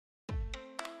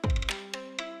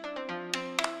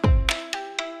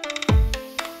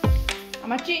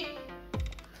Ammachi,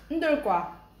 ndor qua.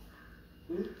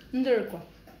 Ndor qua.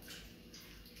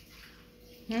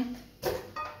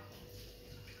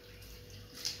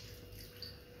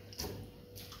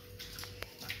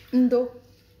 Ndo.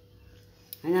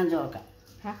 Hanya joka.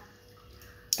 Ha?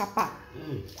 Kappa.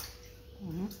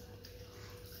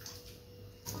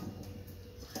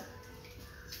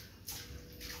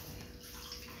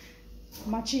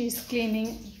 Ammachi is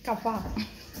cleaning kappa.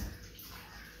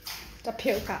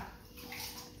 Tapioca.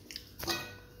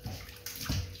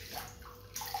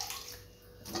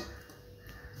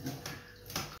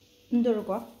 Ndor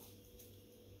qua.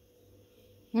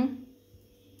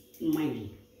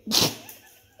 Mai.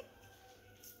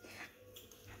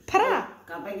 Para.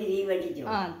 Kapagi di baju.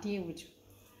 Tea wuju.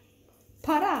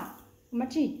 Para.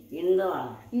 Ammachi.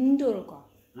 Indo. Ndor qua.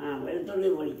 Velutulli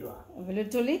polikuva.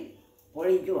 Velutulli?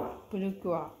 Polikuva.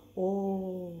 Polikuva.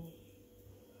 Oh.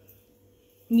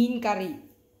 Mean curry.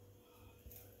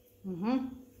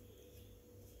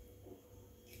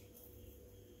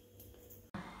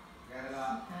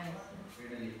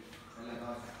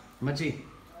 Ammachi,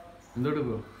 എന്തുകൊണ്ട്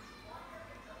പോ?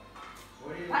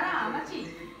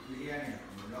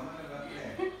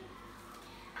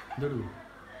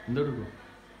 എന്തുകൊണ്ട് പോ?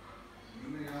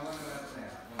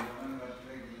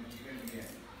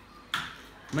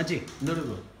 അമ്മച്ചി എന്തുകൊണ്ട്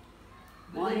പോ?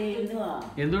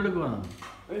 എന്തുകൊണ്ട് പോവാ?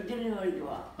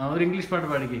 ഒരു ഇംഗ്ലീഷ് പാട്ട്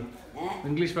പാടിക്കേ.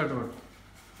 ഇംഗ്ലീഷ് പാട്ട് പാടും.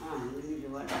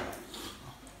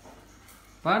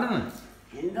 പാടുന്ന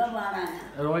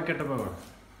റോയ് കെട്ടപ്പ പാടും.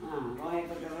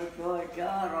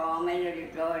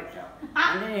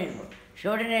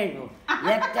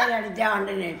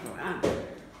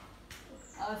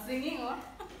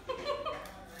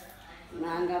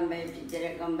 നാങ്കമ്പേ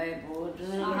ചിത്തിരക്കമ്പേ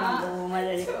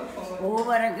പൂമലരി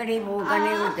പൂവരക്കടി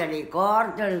പൂക്കണ്ണി കുത്തടി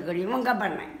കോർത്തെടുക്കടി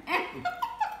മുങ്കപ്പണ്ണ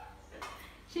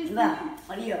എന്താ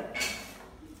മതിയോ?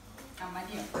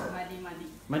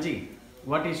 Ammachi,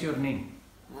 what is your name?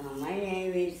 My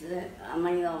name is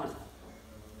Ammani Thomas.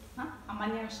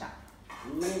 Ammani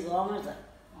Thomas.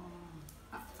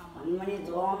 Ammani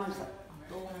Thomas.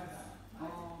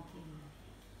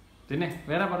 പിന്നെ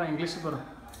വേറെ പറ, ഇംഗ്ലീഷിൽ പറ.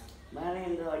 വേറെ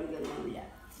എന്തോ അടിക്കൊന്നുമില്ല.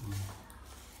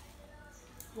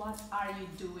 What are you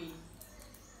doing?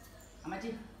 Ammachi,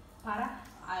 para.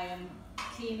 I am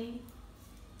cleaning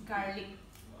garlic.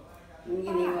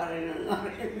 എനിക്ക് നീ പറയുന്നു.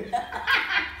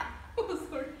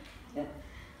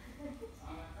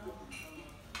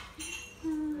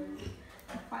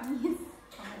 Funny.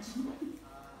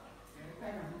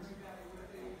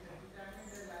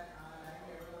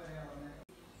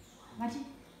 Ammachi.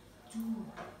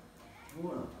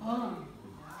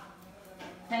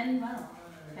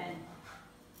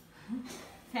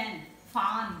 Fan.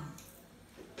 Fan.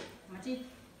 Ammachi.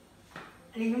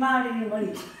 ലിമാടിന്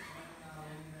പണി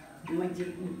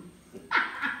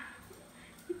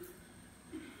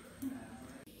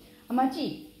Ammachi,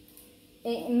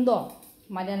 എന്തോ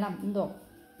മലയാളം എന്തോ?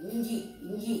 ഇഞ്ചി.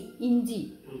 ഇഞ്ചി.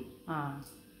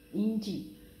 ഇഞ്ചി.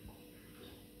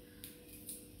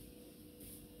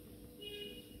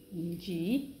 ഇഞ്ചി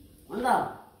ഉണ്ടോ?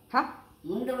 ഹ?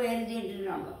 മുണ്ട്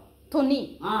വേർതിട്ടിട്ടുണ്ടോ? തുണി.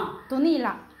 തുണിയില്ല.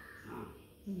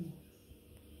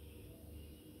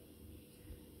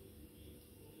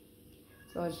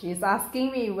 So she's asking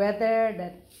me whether the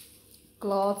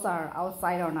clothes are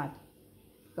outside or not,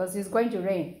 because it's going to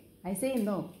rain. I say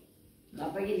no.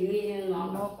 കപ്പയ്ക്ക് ജീവിക്കുന്നു No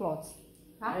നോക്കണം. clothes.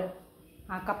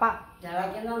 Kappa.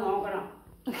 തിളയ്ക്കുന്ന നോക്കണം.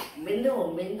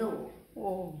 ബന്ധു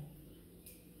പോവും.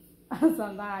 Oh.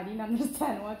 Santa, I didn't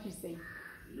understand what you say.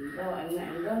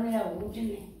 എന്തോന്നില്ല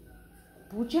ഊറ്റുന്നേ.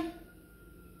 Puja?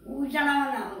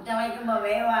 ഊറ്റണമെന്ന് തിളയ്ക്കുമ്പോ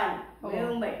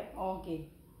വേവുമ്പോ. Okay.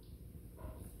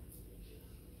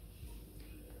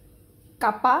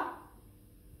 Kappa.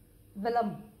 Velam.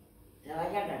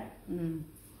 തിളയ്ക്കട്ടെ.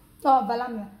 Oh,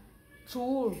 velam.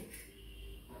 True.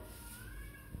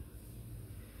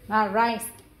 Rice.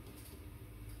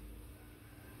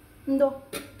 Ndo.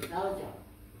 തിളച്ചോ?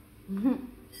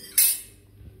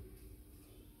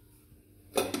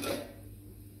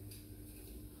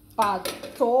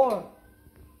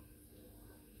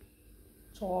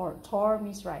 Chor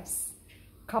means rice.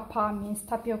 Kappa means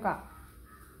tapioca.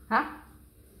 Huh?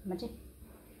 Ammachi?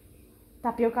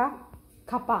 Tapioca,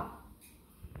 kappa.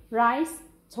 Rice,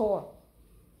 chor.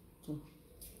 Okay.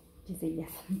 She said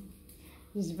yes.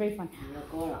 This is very fun.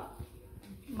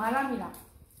 Malamila.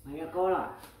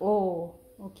 Oh,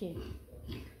 okay.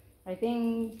 I think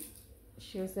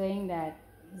she was saying that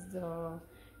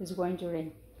it's going to rain.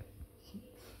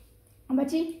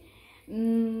 Ammachi,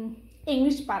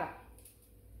 English para.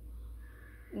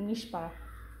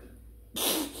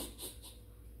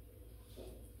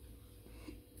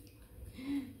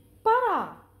 Para.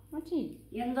 Machi.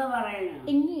 എന്താ പറയുന്നു?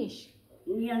 English.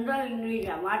 നീ എന്താ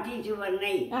ഇംഗ്ലീഷാ? What is your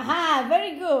name? Aha,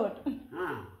 very good. ആ,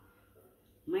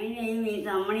 my name is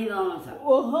Ammani Thomas.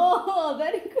 Oh,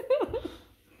 very good.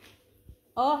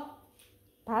 Oh,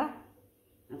 Para.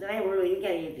 അത്രേ ഉള്ളൂ,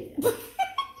 എനിക്കറിയത്തില്ല.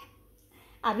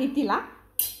 Aritila.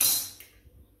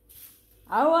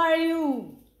 How are you?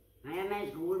 I am a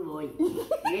school boy.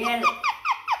 Real.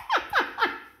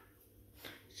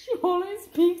 She always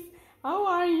speaks. How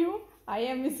are you? I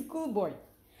am a schoolboy.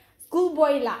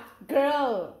 Schoolboy la,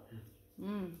 girl.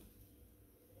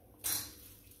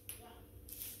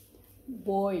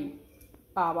 Boy.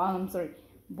 I'm sorry.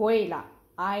 Boy la.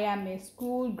 I am a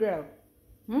school girl.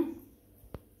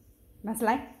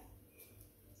 മനസ്സിലായി?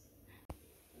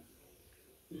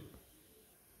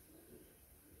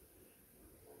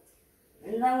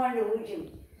 എന്താ കൊണ്ട് ഊച്ചു?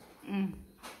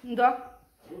 എന്തോ?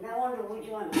 എന്താ കൊണ്ട് ഊച്ചു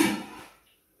വന്നു?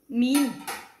 മീൻ.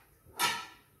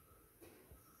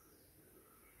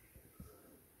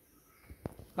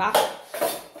 വാ.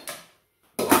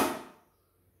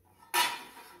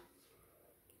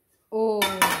 Oh,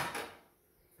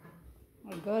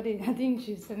 I got it. I think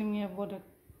she's telling me about a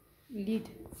lead.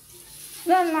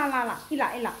 La. Ila.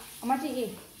 Ammachi.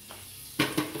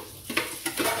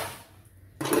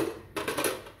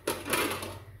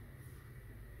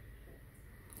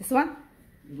 This one?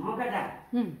 നോക്കട്ടെ.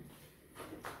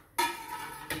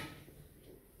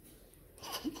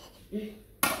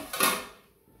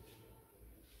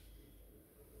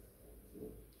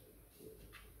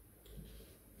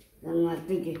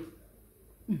 നിർത്തിക്ക്.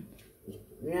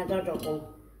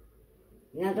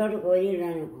 ഇതിനകത്തോട്ട്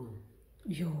കോരിയിടാനൊക്കെ.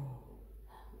 അയ്യോ,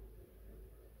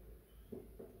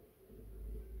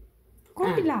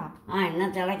 കുഴപ്പമില്ല. എന്നാ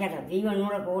തിളക്കട്ടെ, തീ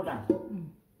ഒന്നുകൂടെ കൂട്ടാം.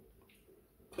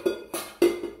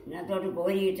 ഇതിനകത്തോട്ട്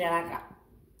കോരിയിട്ട് ഇളക്കാം.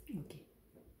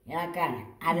 ഇളക്കാണ്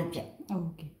അരച്ച്.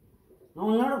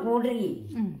 ഒന്നുകൂടെ കൂട്ടി.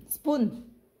 സ്പൂൺ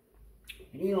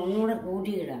ഇനി ഒന്നുകൂടെ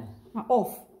കൂട്ടിയിടാം.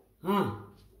 ഓഫ്. ആ,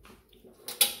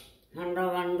 കണ്ടോ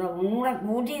ഒന്നുകൂടെ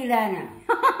കൂട്ടിയിടാനാ.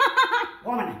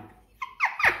 പോകണേ,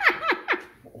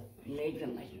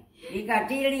 ഈ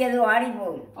കട്ടിയിലടി അത്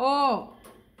വാടിപ്പോകും.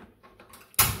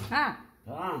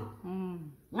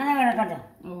 അങ്ങനെ കിടക്കട്ടെ.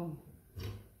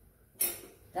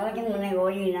 തിളയ്ക്കുന്ന മുന്നേ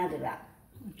കോഴി ഇതിനകത്തിടാം.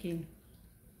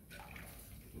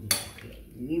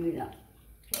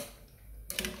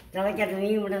 തിളക്കട്ടെ, നീ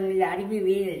ഇവിടെ നിന്നില്ല, അടുപ്പി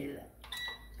വീഴരുത്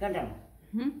കേട്ടോ.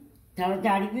 തിളച്ച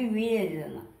അടുപ്പി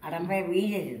വീഴരുതെന്ന്, അടപ്പ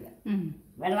വീഴരുത്.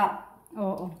 വെള്ളം.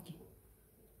 ഓക്കെ.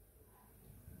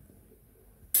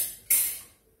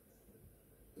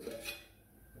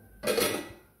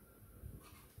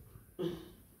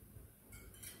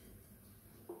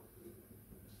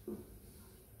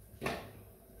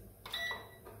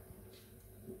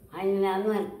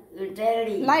 അന്ന്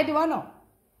ഇട്ടേരടി. ലൈറ്റ് വേണോ?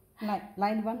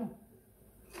 ലൈറ്റ് വേണോ?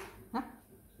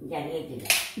 എനിക്കറിയത്തില്ല.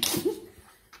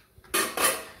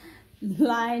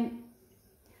 Line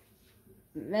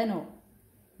Veno,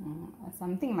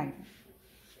 something like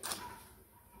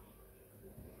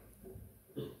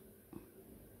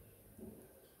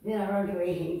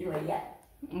that.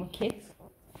 Okay.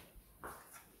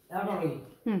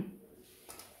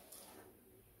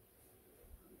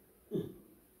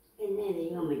 എന്നെ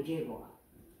ദൈവം വെച്ചേക്കോ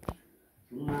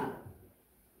ചുമ്മാ.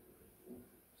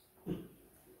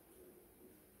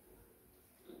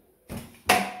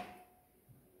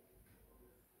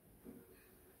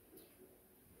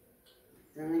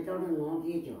 തിന്നിട്ടോട്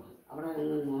നോക്കിച്ചോ, അവിടെ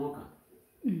നിന്ന് നോക്കാം.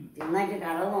 തിന്നിട്ട്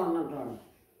കടവ് വന്നിട്ടോളൂ.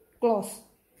 ക്ലോസ്.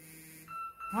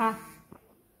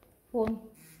 Phone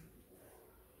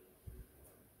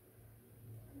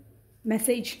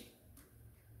message.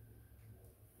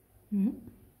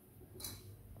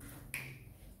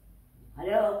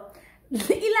 ഹലോ.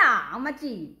 ഇല്ല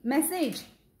അമ്മച്ചി, മെസ്സേജ്.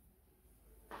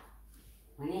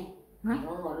 മോനെ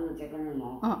കടവ് വന്ന് ചെക്കനെ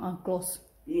നോക്കാം. ക്ലോസ്.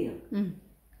 ഇല്ലയോ?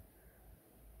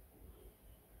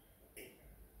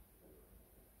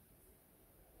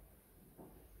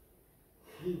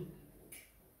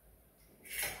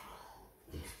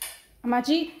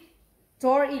 അമ്മാച്ചി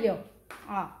ചോറ് ഇല്ലയോ?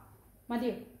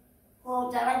 മതിയോ?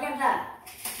 തിളക്കണ്ട.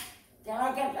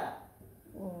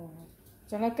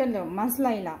 തിളക്കല്ലോ,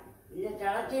 മനസ്സിലായില്ല. ഇല്ല,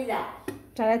 തിളച്ചില്ല.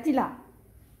 തിളച്ചില്ല.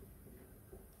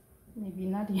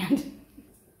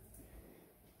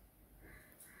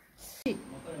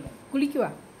 കുളിക്കുക?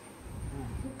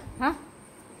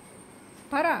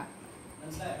 പറ.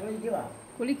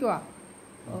 കുളിക്കുക?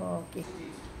 ഓക്കെ.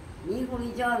 നീ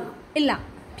കുളിച്ചോന്നോ? ഇല്ല,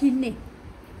 പിന്നെ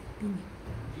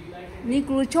നീ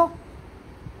കുളിച്ചോ?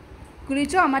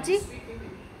 അമ്മച്ചി?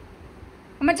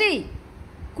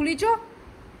 കുളിച്ചോ?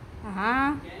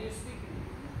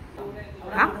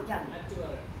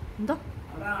 എന്തോ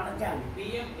അവിടെ അടച്ചാണ്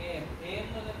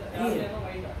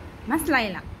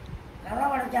മനസ്സിലായില്ല. കഥ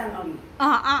അടച്ചാണോ?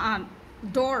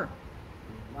 Door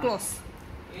close.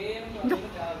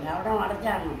 അവിടെ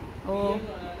അടച്ചാണോ? ഓ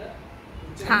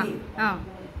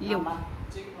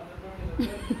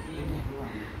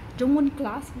Don't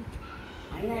class.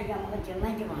 അതിനായിട്ട് നമുക്ക്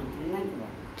ചെന്നൈക്ക് പോകാം.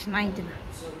 Tonight.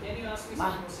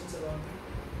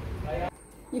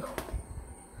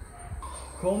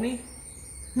 Call me?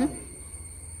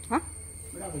 Huh?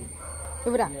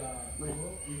 ഇവിടെ.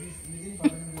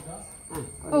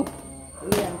 Oh.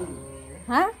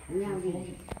 Huh?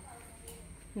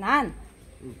 Nan.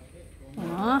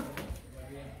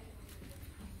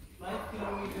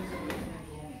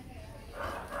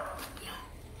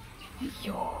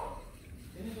 അയ്യോ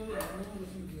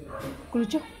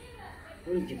കുളിച്ചോ?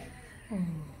 കുളിച്ചു.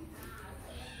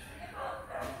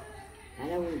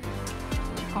 തല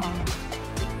കുളിച്ചു.